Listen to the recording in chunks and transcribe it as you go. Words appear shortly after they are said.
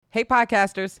Hey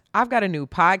podcasters, I've got a new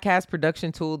podcast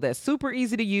production tool that's super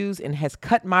easy to use and has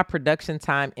cut my production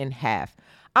time in half.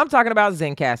 I'm talking about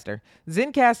Zencastr.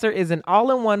 Zencastr is an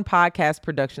all-in-one podcast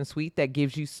production suite that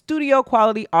gives you studio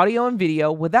quality audio and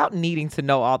video without needing to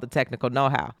know all the technical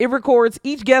know-how. It records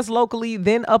each guest locally,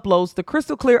 then uploads the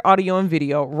crystal clear audio and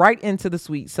video right into the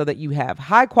suite so that you have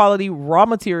high quality raw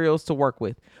materials to work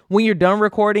with. When you're done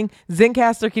recording,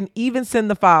 Zencastr can even send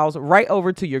the files right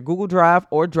over to your Google Drive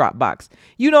or Dropbox.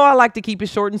 You know I like to keep it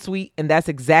short and sweet, and that's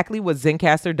exactly what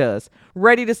Zencastr does.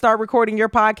 Ready to start recording your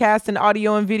podcast in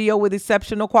audio and video with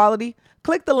exceptional quality?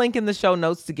 Click the link in the show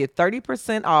notes to get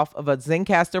 30% off of a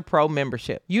Zencastr Pro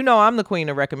membership. You know I'm the queen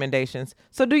of recommendations,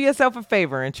 so do yourself a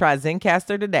favor and try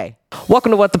Zencastr today.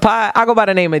 Welcome to What the Pod. I go by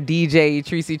the name of DJ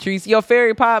Tracy Treese, your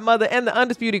fairy pod mother and the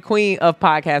undisputed queen of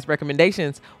podcast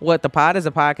recommendations. What the Pod is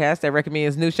a podcast that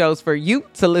recommends new shows for you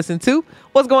to listen to.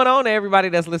 What's going on, everybody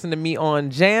that's listening to me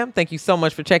on Jam? Thank you so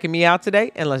much for checking me out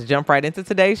today, and let's jump right into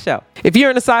today's show. If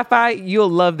you're into sci-fi, you'll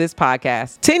love this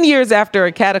podcast. 10 years after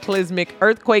a cataclysmic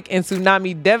earthquake and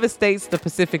tsunami devastates the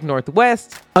Pacific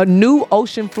Northwest, a new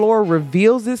ocean floor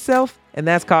reveals itself, and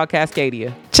that's called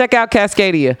Cascadia. Check out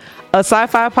Cascadia, a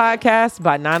sci-fi podcast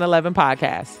by 9/11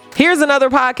 Podcasts. Here's another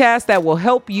podcast that will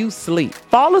help you sleep.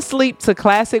 Fall asleep to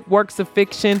classic works of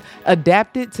fiction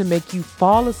adapted to make you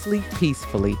fall asleep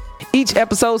peacefully. Each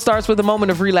episode starts with a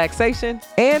moment of relaxation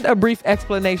and a brief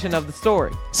explanation of the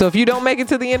story. So if you don't make it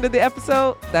to the end of the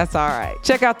episode, that's all right.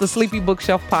 Check out the Sleepy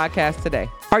Bookshelf podcast today.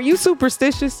 Are you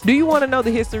superstitious? Do you want to know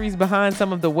the histories behind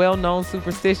some of the well-known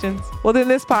superstitions? Well, then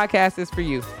this podcast is for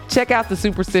you. Check out the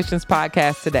Superstitions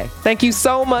podcast today. Thank you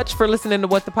so much for listening to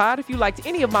What the Pod. If you liked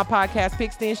any of my podcast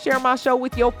picks, then share my show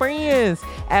with your friends.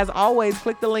 As always,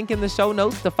 click the link in the show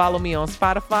notes to follow me on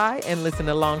Spotify and listen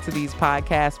along to these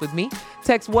podcasts with me.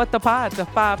 Text What the Pod to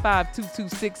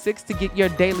 552266 to get your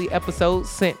daily episodes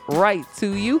sent right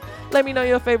to you. Let me know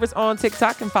your favorites on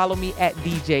TikTok and follow me at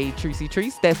DJ Tracy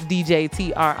Treese. That's DJ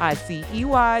TRICEY.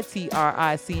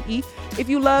 If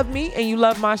you love me and you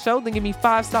love my show, then give me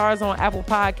 5 stars on Apple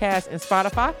Podcasts and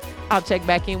Spotify. I'll check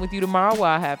back in with you tomorrow where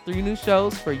I have 3 new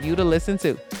shows for you to listen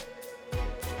to.